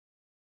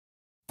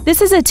This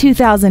is a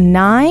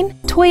 2009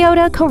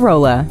 Toyota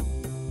Corolla.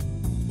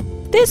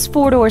 This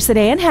four-door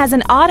sedan has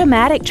an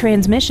automatic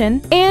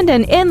transmission and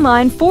an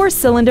inline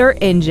four-cylinder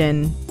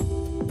engine.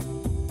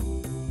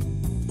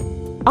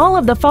 All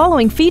of the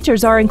following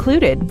features are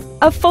included: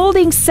 a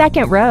folding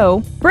second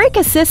row, brake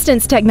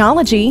assistance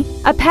technology,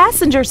 a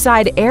passenger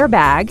side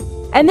airbag,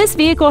 and this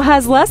vehicle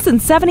has less than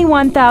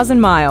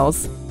 71,000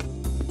 miles.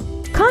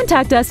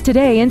 Contact us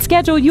today and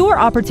schedule your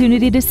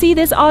opportunity to see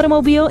this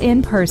automobile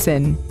in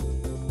person.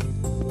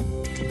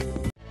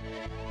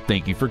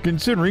 Thank you for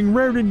considering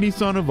Rairdon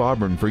Nissan of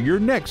Auburn for your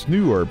next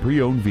new or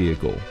pre-owned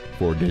vehicle.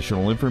 For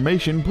additional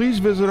information, please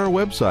visit our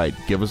website,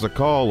 give us a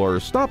call, or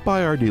stop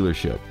by our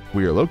dealership.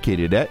 We are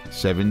located at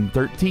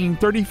 713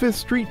 35th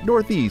Street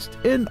Northeast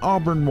in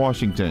Auburn,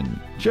 Washington,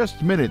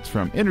 just minutes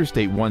from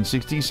Interstate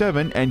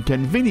 167 and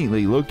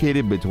conveniently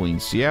located between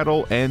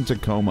Seattle and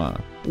Tacoma.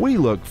 We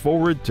look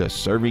forward to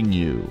serving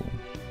you.